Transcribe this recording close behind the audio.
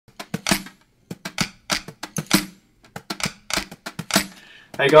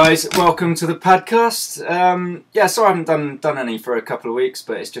Hey guys, welcome to the Padcast. Sorry I haven't done any for a couple of weeks,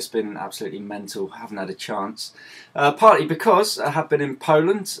 but it's just been absolutely mental. I haven't had a chance. Partly because I have been in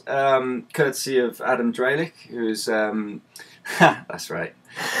Poland, courtesy of Adam Dralik, who's that's right.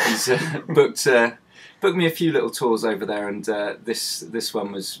 He's booked me a few little tours over there, and this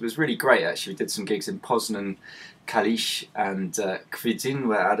one was really great. Actually, we did some gigs in Poznan, Kalisz, and Kwidzyn,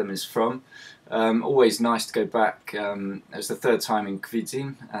 where Adam is from. Always nice to go back. It was the third time in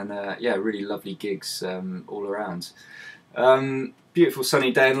Kwidzyn, and really lovely gigs all around. Beautiful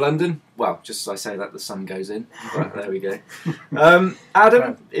sunny day in London. Well, just as I say that, the sun goes in. But there we go.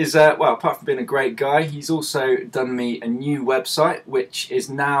 Adam is, apart from being a great guy, he's also done me a new website, which is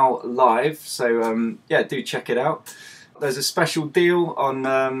now live. So do check it out. There's a special deal on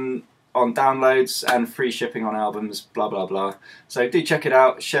downloads and free shipping on albums, blah blah blah. So do check it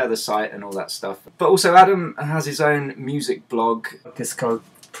out, share the site and all that stuff. But also Adam has his own music blog. It's called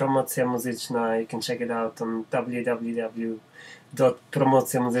Promocja Muzyczna. You can check it out on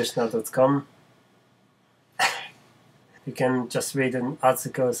www.promocjamuzyczna.com. You can just read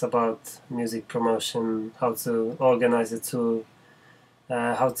articles about music promotion, how to organize a tour,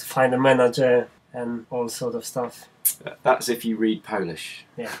 how to find a manager, and all sort of stuff. That's if you read Polish.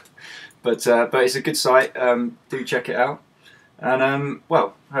 Yeah. But it's a good site. Do check it out. And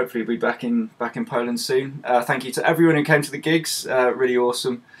hopefully we'll be back in Poland soon. Thank you to everyone who came to the gigs. Really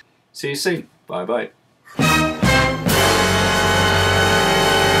awesome. See you soon. Bye bye.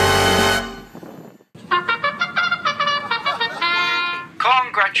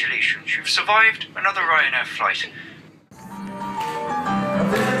 Congratulations, you've survived another Ryanair flight.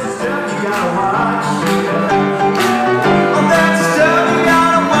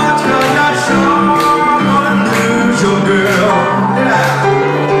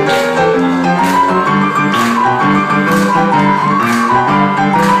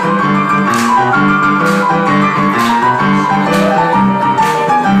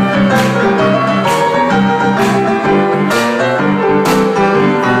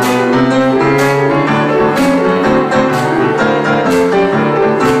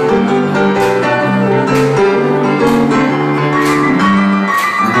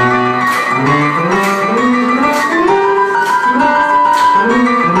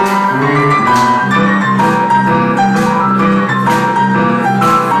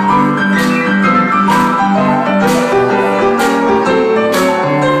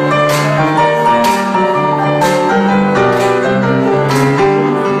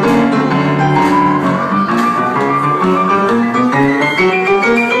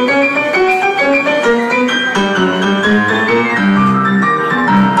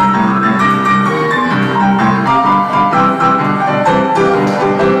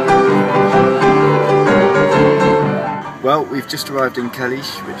 Well, we've just arrived in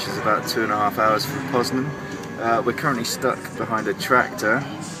Kalisz, which is about 2.5 hours from Poznan. We're currently stuck behind a tractor,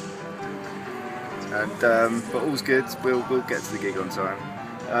 and but all's good. We'll get to the gig on time.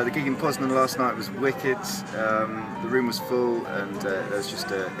 The gig in Poznan last night was wicked. The room was full, and there was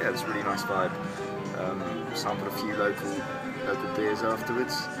just it was a really nice vibe. Sampled a few local beers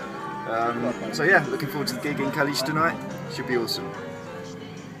afterwards. Looking forward to the gig in Kalisz tonight. Should be awesome.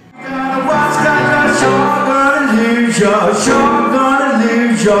 You're sure gonna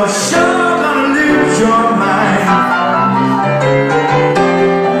lose your mind.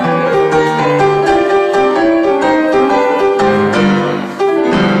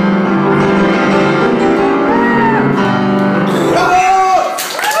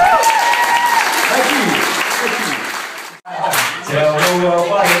 Tell the world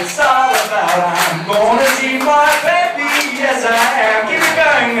what it's all about. I'm gonna see my baby, yes I am. Keep it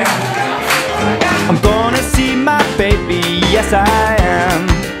going. I'm gonna see my baby, yes I am.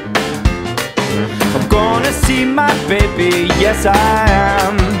 I'm gonna see my baby, yes I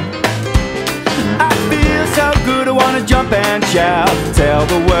am. I feel so good, I wanna jump and shout. Tell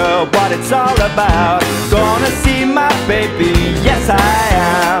the world what it's all about. Gonna see my baby, yes I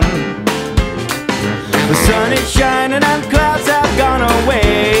am. The sun is shining and clouds have gone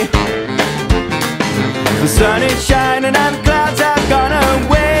away. The sun is shining and clouds have gone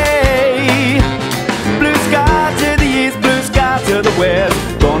away. Blue sky to the east, blue sky to the west.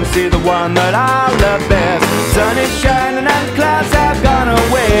 Gonna see the one that I love best. Sun is shining and clouds have gone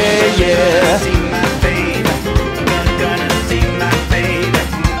away, yeah. See my baby, gonna see my baby,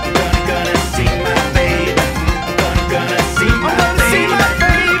 gonna see my baby, gonna see my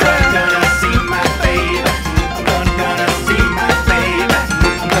baby, gonna see my baby, gonna see my baby,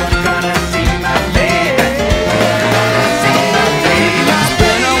 gonna see my baby, see my baby. It's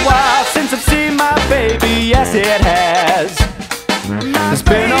been a while since I've seen my baby, yes it has. 'Cause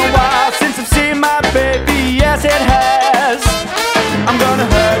baby,